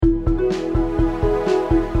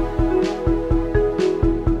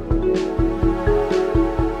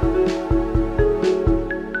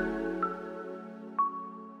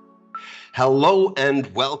Hello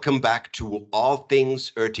and welcome back to All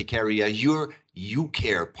Things Urticaria, your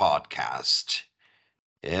UCare podcast.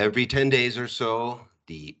 Every 10 days or so,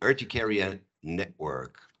 the Urticaria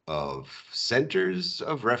network of centers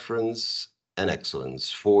of reference and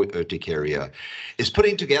excellence for urticaria is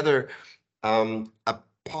putting together a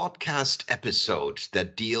podcast episode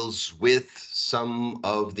that deals with some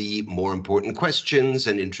of the more important questions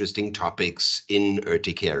and interesting topics in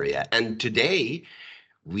urticaria. And today,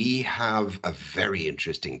 we have a very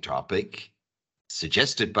interesting topic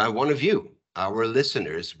suggested by one of you, our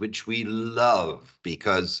listeners, which we love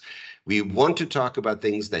because we want to talk about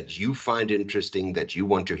things that you find interesting, that you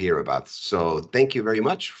want to hear about. So thank you very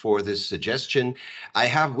much for this suggestion. I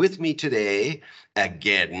have with me today,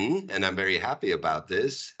 again, and I'm very happy about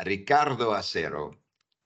this, Ricardo Acero.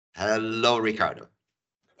 Hello, Ricardo.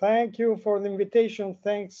 Thank you for the invitation.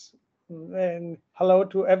 Thanks, and hello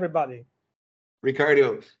to everybody.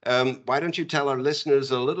 Ricardo, why don't you tell our listeners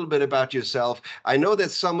a little bit about yourself? I know that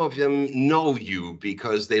some of them know you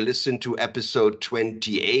because they listened to episode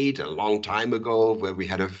 28 a long time ago, where we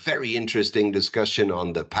had a very interesting discussion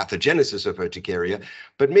on the pathogenesis of urticaria.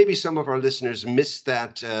 But maybe some of our listeners missed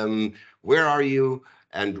that. Where are you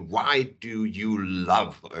and why do you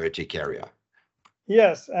love urticaria?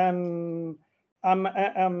 Yes, I'm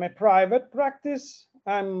a private practice.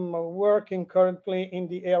 I'm working currently in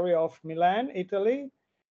the area of Milan, Italy,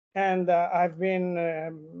 and I've been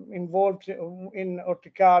involved in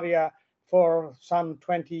urticaria for some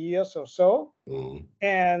 20 years or so.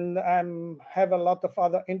 And I have a lot of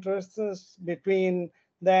other interests between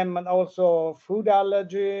them, and also food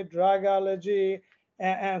allergy, drug allergy,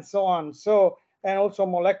 and so on. So, and also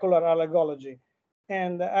molecular allergology.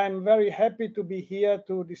 And I'm very happy to be here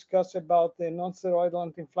to discuss about the non-steroidal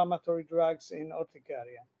anti-inflammatory drugs in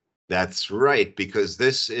urticaria. That's right, because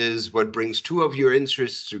this is what brings two of your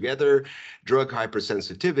interests together, drug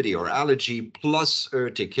hypersensitivity or allergy plus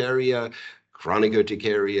urticaria, chronic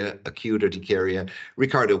urticaria, acute urticaria.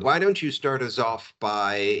 Ricardo, why don't you start us off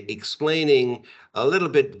by explaining a little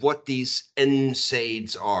bit what these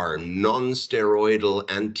NSAIDs are, non-steroidal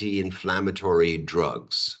anti-inflammatory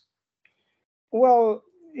drugs? Well,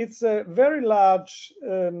 it's a very large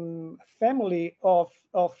family of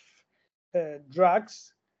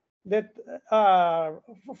drugs that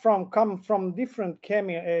come from different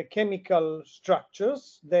chemical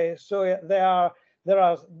structures. There are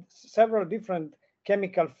several different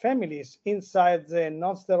chemical families inside the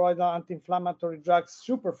non-steroidal anti-inflammatory drugs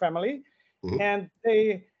superfamily, and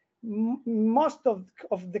most of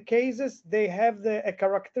the cases they have a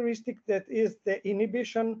characteristic that is the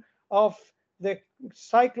inhibition of the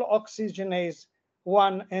cyclooxygenase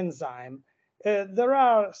 1 enzyme. There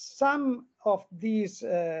are some of these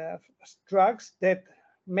drugs that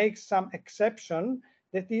make some exception.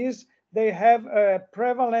 That is, they have a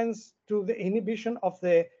prevalence to the inhibition of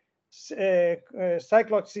the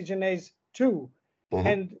cyclooxygenase 2.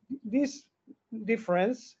 And this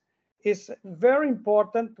difference is very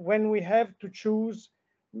important when we have to choose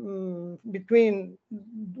between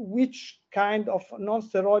which kind of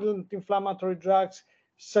non-steroidal anti-inflammatory drugs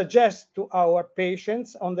suggest to our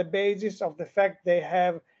patients on the basis of the fact they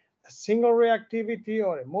have a single reactivity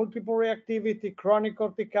or a multiple reactivity, chronic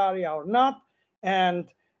urticaria or not,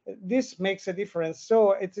 and this makes a difference.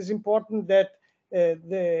 So it is important that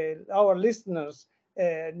our listeners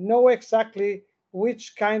know exactly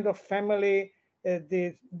which kind of family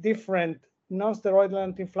the different non-steroidal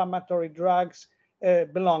anti-inflammatory drugs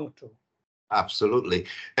belong to. Absolutely.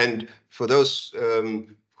 And for those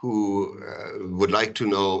who would like to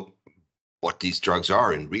know what these drugs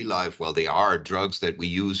are in real life, well, they are drugs that we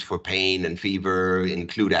use for pain and fever,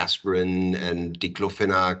 include aspirin and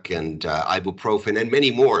diclofenac and ibuprofen and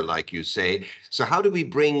many more, like you say. So how do we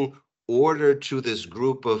bring order to this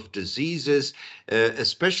group of diseases,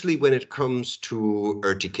 especially when it comes to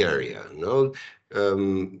urticaria?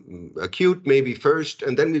 Acute maybe first,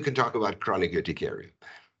 and then we can talk about chronic urticaria.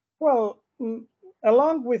 Well,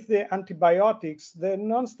 along with the antibiotics, the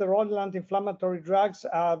non-steroidal anti-inflammatory drugs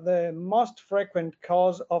are the most frequent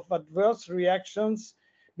cause of adverse reactions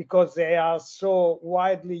because they are so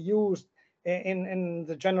widely used in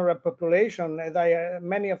the general population.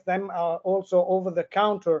 Many of them are also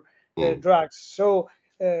over-the-counter drugs. So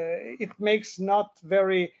it makes not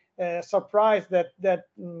very surprised that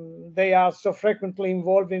they are so frequently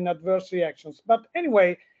involved in adverse reactions. But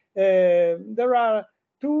anyway, there are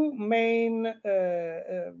two main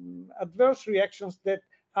adverse reactions that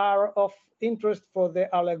are of interest for the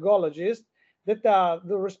allergologist, that are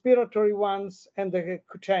the respiratory ones and the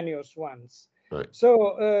cutaneous ones. Right.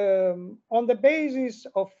 So on the basis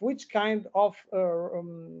of which kind of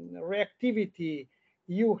reactivity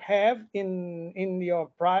you have in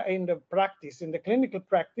the practice, in the clinical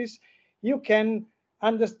practice, you can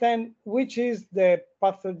understand which is the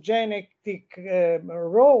pathogenic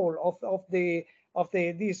role of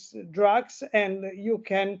these drugs, and you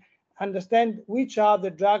can understand which are the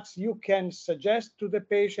drugs you can suggest to the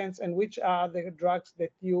patients and which are the drugs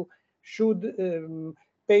that you should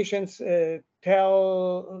patients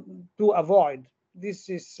tell to avoid. This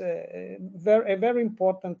is a very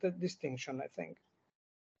important distinction, I think.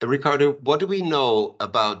 Ricardo, what do we know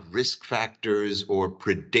about risk factors or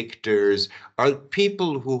predictors? Are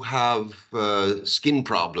people who have skin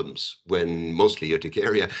problems, when mostly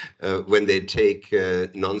urticaria, when they take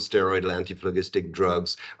non-steroidal antiphlogistic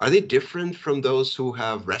drugs, are they different from those who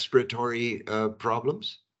have respiratory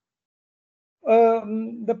problems?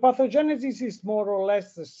 The pathogenesis is more or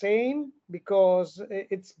less the same because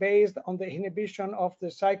it's based on the inhibition of the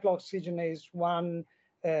cyclooxygenase 1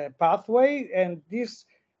 pathway, and this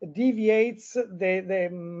deviates the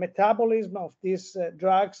metabolism of these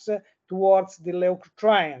drugs towards the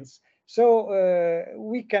leukotrienes. So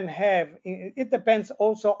we can have, it depends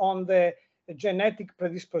also on the genetic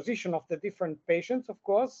predisposition of the different patients, of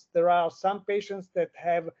course. There are some patients that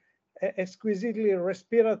have exquisitely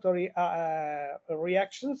respiratory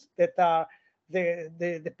reactions that are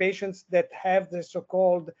the patients that have the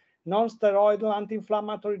so-called non-steroidal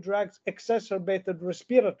anti-inflammatory drugs exacerbated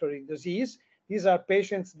respiratory disease. These are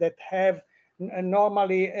patients that have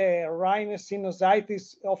normally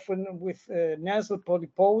rhinosinusitis, often with nasal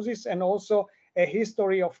polyposis, and also a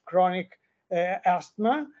history of chronic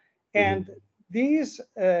asthma. And these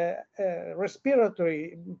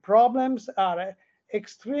respiratory problems are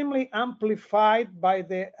extremely amplified by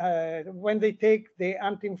when they take the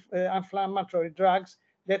anti-inflammatory drugs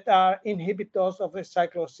that are inhibitors of the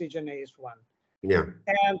cyclooxygenase 1. Yeah.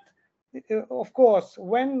 And of course,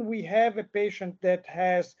 when we have a patient that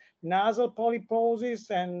has nasal polyposis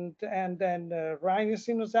and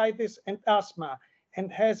rhinosinusitis and asthma,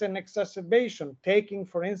 and has an exacerbation, taking,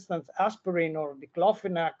 for instance, aspirin or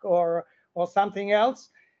diclofenac or something else,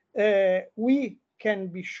 we can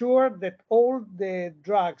be sure that all the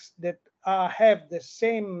drugs that have the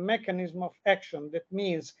same mechanism of action, that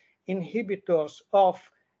means inhibitors of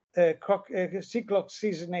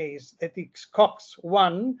cyclooxygenase, that is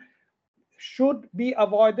COX-1, should be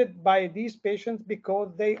avoided by these patients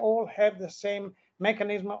because they all have the same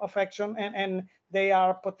mechanism of action, and they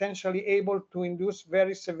are potentially able to induce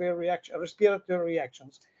very severe respiratory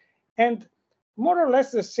reactions. And more or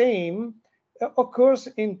less the same occurs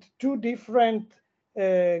in two different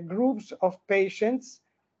groups of patients,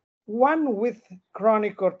 one with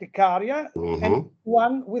chronic urticaria and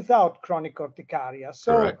one without chronic urticaria.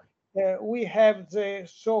 So we have the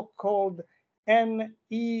so-called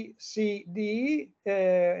NECD,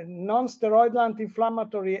 non-steroidal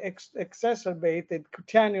anti-inflammatory exacerbated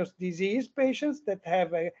cutaneous disease patients that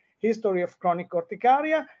have a history of chronic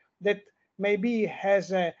urticaria that maybe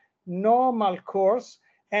has a normal course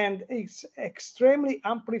and it's extremely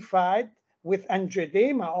amplified with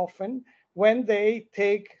angioedema often when they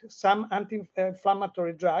take some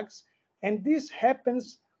anti-inflammatory drugs. And this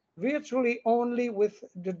happens virtually only with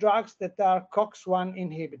the drugs that are COX-1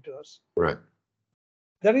 inhibitors. Right.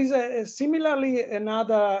 There is similarly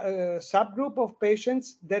another subgroup of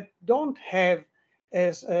patients that don't have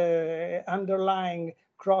as underlying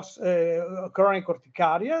chronic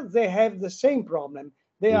urticaria. They have the same problem.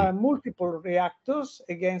 They are multiple reactors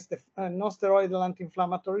against the non-steroidal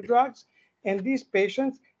anti-inflammatory drugs, and these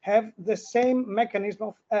patients have the same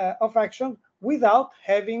mechanism of action without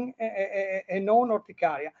having a known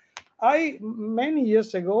urticaria. Many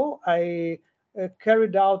years ago, I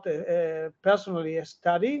carried out personally a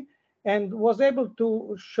study and was able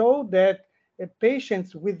to show that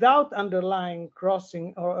patients without underlying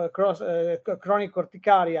chronic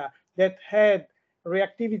urticaria that had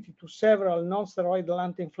reactivity to several non-steroidal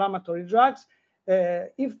anti-inflammatory drugs,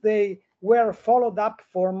 if they were followed up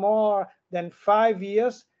for more than 5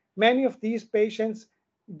 years, many of these patients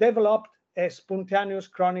developed a spontaneous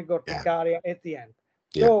chronic urticaria at the end.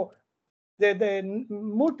 So the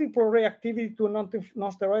multiple reactivity to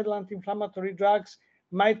non-steroidal anti-inflammatory drugs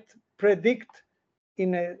might predict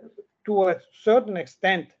to a certain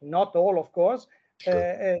extent, not all of course,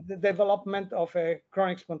 the development of a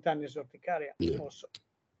chronic spontaneous urticaria also.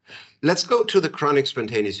 Let's go to the chronic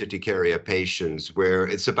spontaneous urticaria patients, where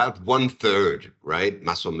it's about 1/3, right?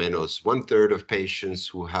 Más o menos 1/3 of patients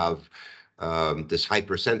who have this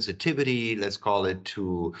hypersensitivity, let's call it,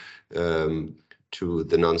 to to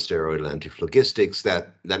the non-steroidal antiphlogistics,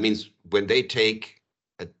 that means when they take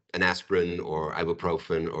an aspirin or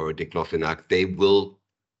ibuprofen or diclofenac, they will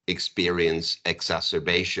experience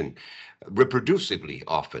exacerbation reproducibly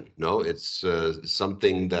often. No, it's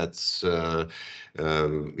something that's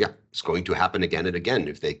it's going to happen again and again.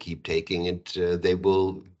 If they keep taking it, they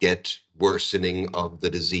will get worsening of the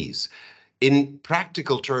disease. In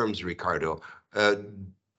practical terms, Ricardo,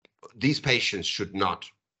 these patients should not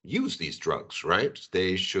use these drugs, right?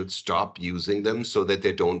 They should stop using them so that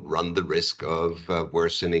they don't run the risk of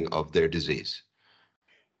worsening of their disease.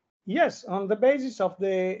 Yes, on the basis of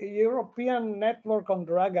the European Network on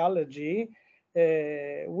Drug Allergy,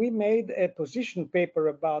 we made a position paper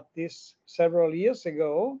about this several years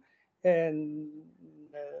ago, and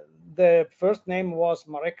the first name was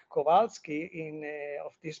Marek Kowalski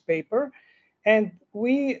of this paper, and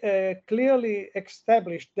we clearly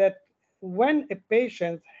established that when a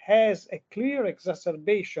patient has a clear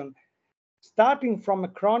exacerbation starting from a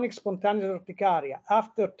chronic spontaneous urticaria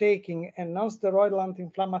after taking a non-steroidal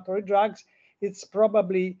anti-inflammatory drugs, it's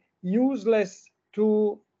probably useless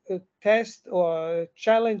to test or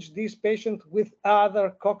challenge this patient with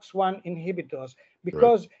other COX-1 inhibitors,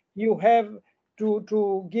 because you have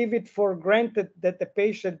to give it for granted that the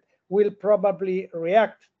patient will probably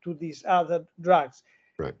react to these other drugs.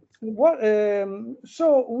 Right.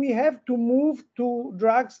 So we have to move to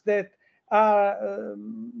drugs that are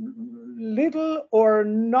little or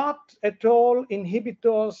not at all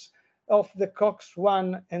inhibitors of the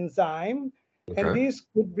COX-1 enzyme. Okay. And this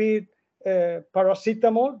could be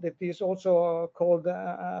paracetamol, that is also called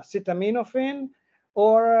acetaminophen,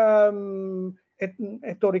 or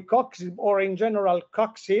etoricoxib, or in general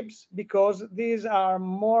coxibs, because these are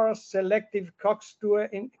more selective COX-2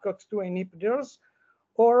 inhibitors,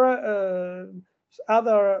 or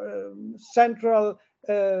other central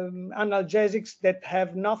analgesics that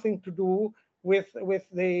have nothing to do with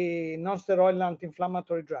the non-steroidal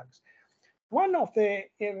anti-inflammatory drugs. One of the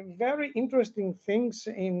very interesting things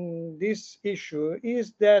in this issue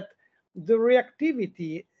is that the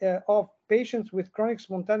reactivity of patients with chronic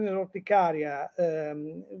spontaneous urticaria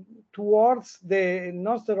towards the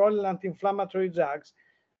non-steroidal anti-inflammatory drugs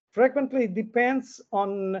frequently depends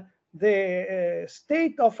on the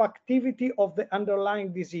state of activity of the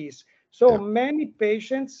underlying disease. So many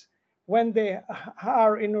patients, when they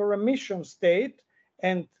are in a remission state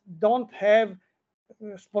and don't have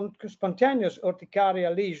spontaneous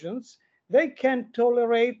urticaria lesions, they can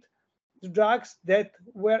tolerate the drugs that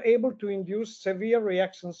were able to induce severe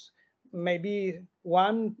reactions maybe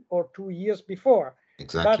 1 or 2 years before.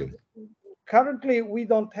 Exactly. But currently, we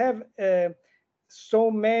don't have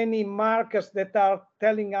so many markers that are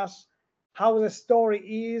telling us how the story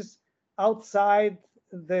is outside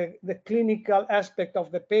the clinical aspect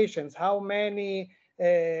of the patients. How many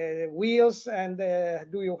wheals and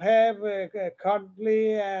do you have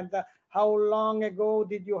currently, and how long ago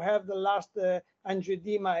did you have the last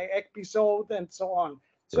angioedema episode, and so on.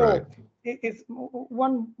 So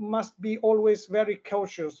one must be always very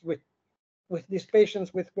cautious with these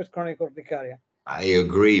patients with chronic urticaria. I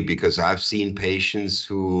agree, because I've seen patients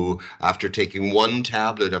who, after taking one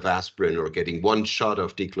tablet of aspirin or getting one shot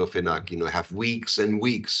of diclofenac, have weeks and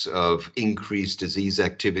weeks of increased disease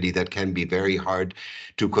activity that can be very hard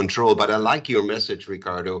to control. But I like your message,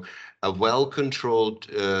 Ricardo. A well-controlled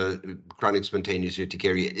chronic spontaneous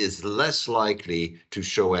urticaria is less likely to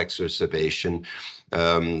show exacerbation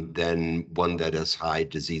than one that has high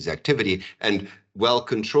disease activity. And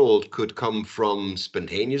well-controlled could come from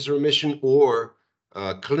spontaneous remission or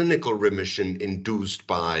clinical remission induced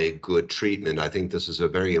by good treatment. I think this is a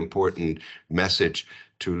very important message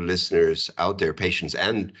to listeners out there, patients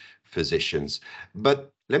and physicians.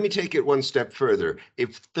 But let me take it one step further.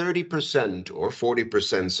 If 30% or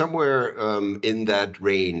 40%, somewhere in that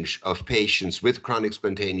range of patients with chronic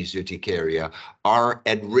spontaneous urticaria are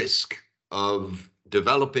at risk of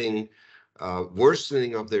developing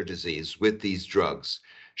worsening of their disease with these drugs,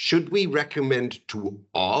 should we recommend to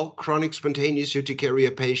all chronic spontaneous urticaria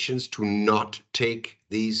patients to not take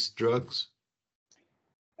these drugs?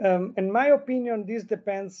 In my opinion, this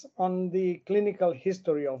depends on the clinical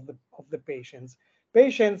history of the patients.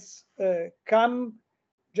 Patients come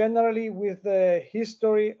generally with a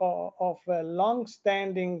history of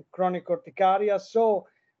long-standing chronic urticaria, so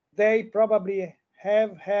they probably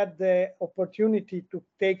have had the opportunity to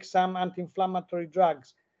take some anti-inflammatory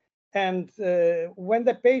drugs. And when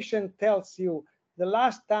the patient tells you, the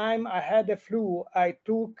last time I had a flu, I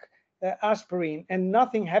took aspirin and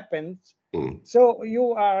nothing happened, so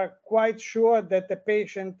you are quite sure that the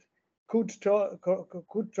patient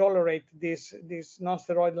could tolerate these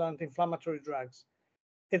non-steroidal anti-inflammatory drugs.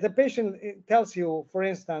 If the patient tells you, for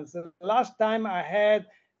instance, the last time I had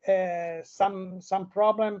some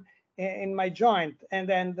problem in my joint, and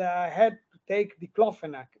then I had to take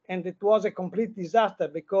diclofenac, and it was a complete disaster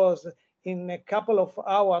because in a couple of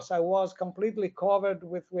hours I was completely covered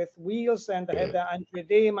with wheals and I had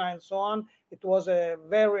angioedema and so on. It was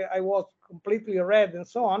I was completely red and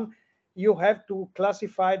so on. You have to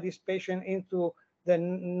classify this patient into the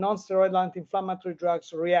non-steroidal anti-inflammatory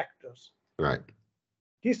drugs reactors. Right.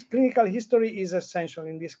 His clinical history is essential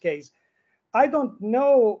in this case. I don't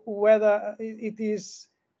know whether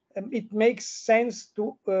it makes sense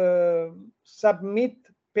to submit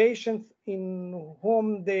patients in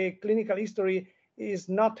whom the clinical history is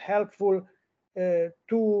not helpful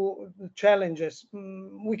to challenges.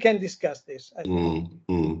 We can discuss this, I think.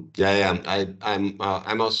 Yeah.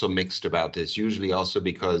 I'm also mixed about this. Usually also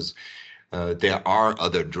because there are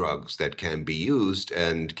other drugs that can be used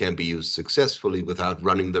and can be used successfully without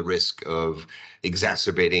running the risk of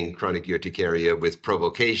exacerbating chronic urticaria with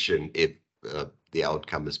provocation if the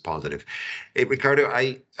outcome is positive. Hey, Ricardo,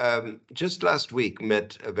 I just last week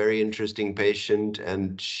met a very interesting patient,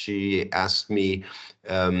 and she asked me,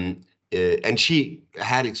 and she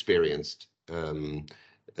had experienced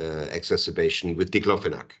exacerbation with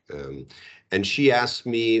diclofenac. And she asked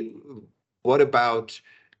me, what about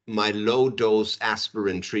my low-dose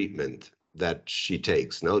aspirin treatment that she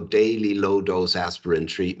takes, daily low-dose aspirin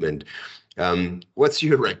treatment? What's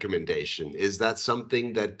your recommendation? Is that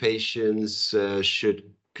something that patients should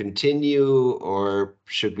continue, or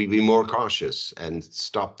should we be more cautious and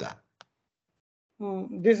stop that?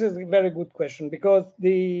 This is a very good question, because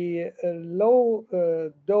the low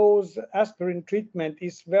dose aspirin treatment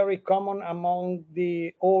is very common among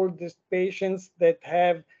the oldest patients that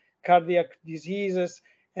have cardiac diseases.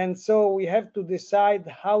 And so we have to decide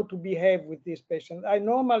how to behave with these patients. I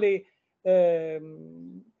normally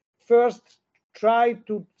first try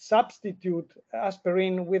to substitute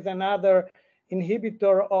aspirin with another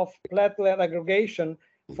inhibitor of platelet aggregation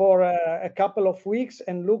for a couple of weeks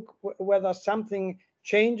and look whether something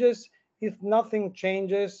changes. If nothing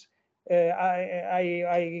changes,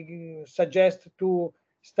 I suggest to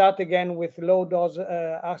start again with low dose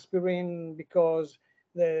aspirin, because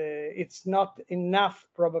it's not enough,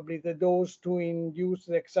 probably, the dose to induce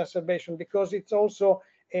the exacerbation, because it's also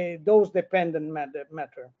a dose dependent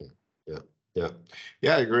matter. Yeah,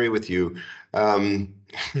 I agree with you. I'm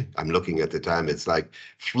looking at the time. It's like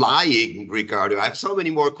flying, Ricardo. I have so many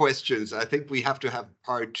more questions. I think we have to have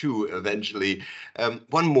part 2 eventually.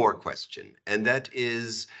 One more question, and that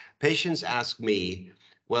is, patients ask me,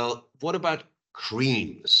 well, what about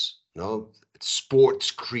creams?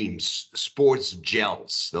 Sports creams, sports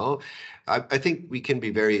gels. I think we can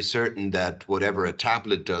be very certain that whatever a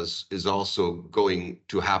tablet does is also going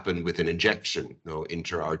to happen with an injection,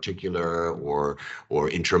 intra-articular or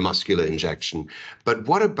intramuscular injection. But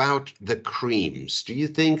what about the creams? Do you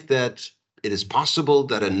think that it is possible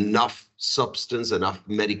that enough substance, enough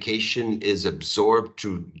medication is absorbed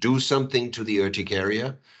to do something to the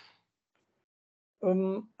urticaria?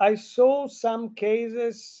 I saw some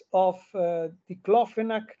cases of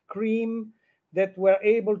diclofenac cream that were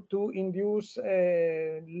able to induce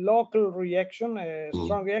a local reaction, a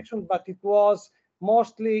strong reaction, but it was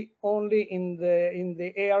mostly only in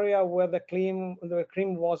the area where the cream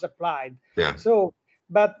was applied. Yeah. So,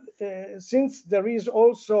 but since there is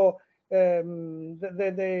also the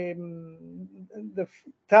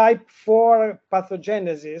type 4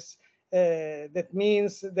 pathogenesis, that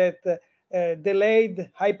means that delayed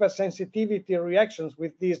hypersensitivity reactions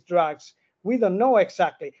with these drugs. We don't know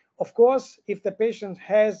exactly. Of course, if the patient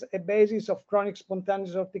has a basis of chronic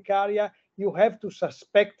spontaneous urticaria, you have to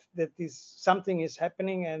suspect that something is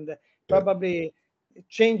happening, and probably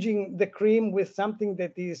changing the cream with something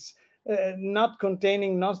that is not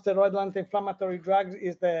containing non-steroidal anti-inflammatory drugs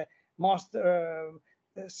is the most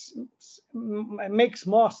makes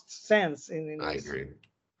most sense in this.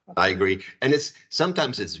 I agree. And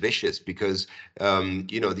sometimes it's vicious because,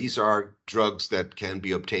 these are drugs that can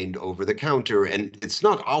be obtained over the counter, and it's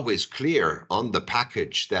not always clear on the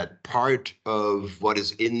package that part of what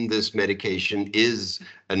is in this medication is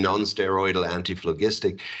a non-steroidal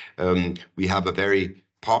antiphlogistic. We have a very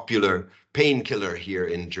popular painkiller here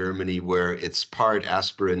in Germany where it's part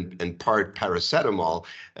aspirin and part paracetamol,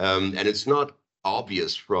 and it's not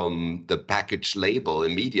obvious from the package label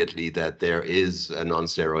immediately that there is a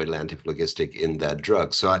non-steroidal antiphlogistic in that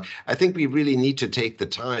drug. So I think we really need to take the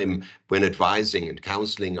time when advising and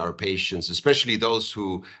counseling our patients, especially those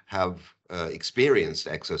who have experienced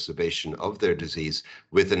exacerbation of their disease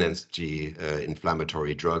with an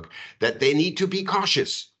anti-inflammatory drug, that they need to be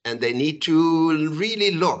cautious and they need to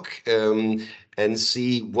really look and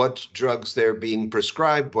see what drugs they're being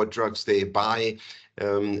prescribed, what drugs they buy,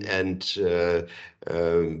 and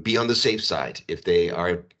be on the safe side. If they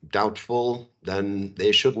are doubtful, then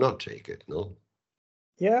they should not take it, no?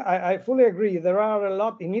 Yeah, I fully agree. There are a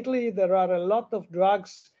lot in Italy. There are a lot of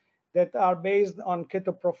drugs that are based on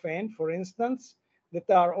ketoprofen, for instance, that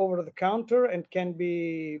are over the counter and can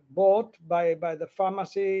be bought by the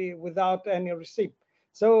pharmacy without any receipt.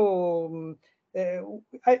 So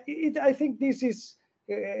I think this is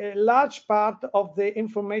a large part of the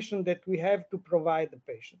information that we have to provide the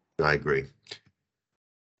patient. I agree.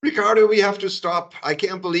 Ricardo, we have to stop. I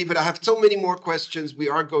can't believe it. I have so many more questions. We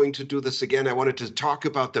are going to do this again. I wanted to talk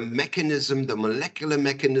about the mechanism, the molecular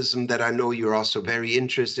mechanism that I know you're also very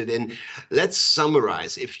interested in. Let's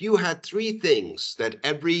summarize. If you had 3 things that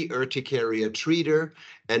every urticaria treater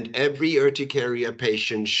and every urticaria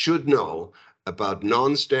patient should know about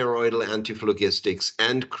non-steroidal antiphlogistics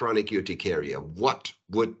and chronic urticaria, what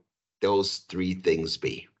would those 3 things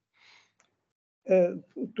be?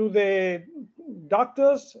 To the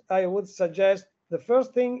doctors, I would suggest the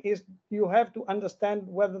first thing is you have to understand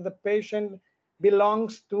whether the patient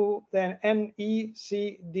belongs to the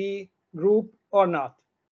NECD group or not,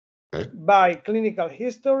 Okay. by clinical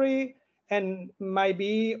history, and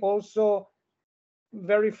maybe also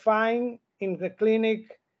verifying in the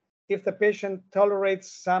clinic if the patient tolerates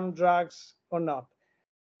some drugs or not.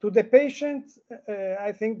 To the patient,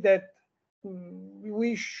 I think that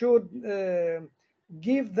we should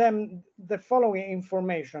give them the following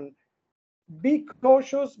information. Be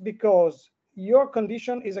cautious, because your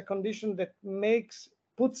condition is a condition that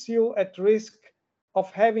puts you at risk of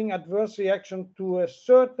having adverse reaction to a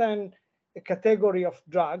certain category of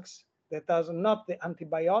drugs that are not the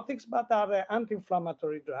antibiotics, but are the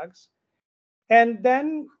anti-inflammatory drugs. And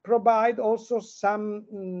then provide also some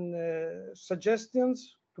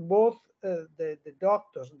suggestions to both the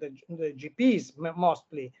doctors, the GPs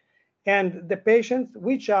mostly, and the patients,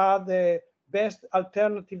 which are the best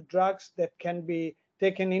alternative drugs that can be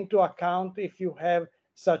taken into account if you have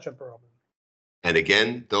such a problem. And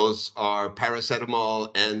again, those are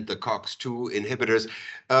paracetamol and the COX-2 inhibitors.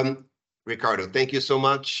 Ricardo, thank you so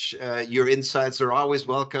much. Your insights are always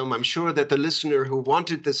welcome. I'm sure that the listener who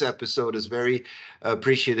wanted this episode is very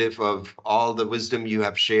appreciative of all the wisdom you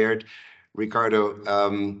have shared.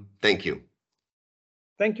 Ricardo, thank you.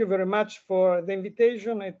 Thank you very much for the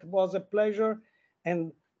invitation. It was a pleasure,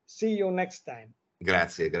 and see you next time.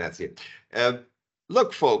 Grazie, grazie.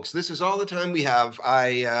 Look, folks, this is all the time we have.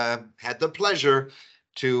 I had the pleasure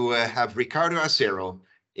to have Ricardo Acero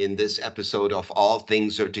in this episode of All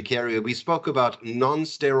Things Urticaria. We spoke about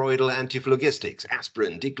non-steroidal antiphlogistics,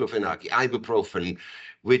 aspirin, diclofenac, ibuprofen,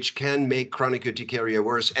 which can make chronic urticaria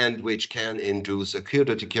worse and which can induce acute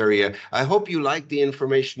urticaria. I hope you liked the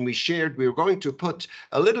information we shared. We're going to put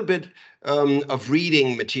a little bit of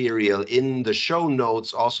reading material in the show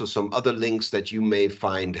notes, also some other links that you may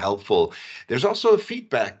find helpful. There's also a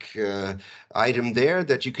feedback item there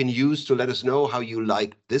that you can use to let us know how you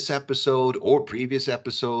liked this episode or previous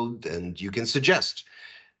episode, and you can suggest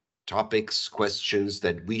topics, questions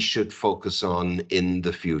that we should focus on in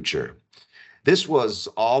the future. This was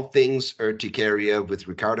All Things Urticaria with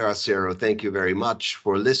Ricardo Acero. Thank you very much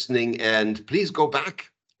for listening, and please go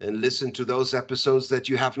back and listen to those episodes that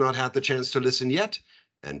you have not had the chance to listen yet.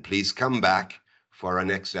 And please come back for our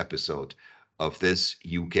next episode of this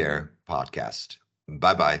UCare podcast.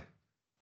 Bye-bye.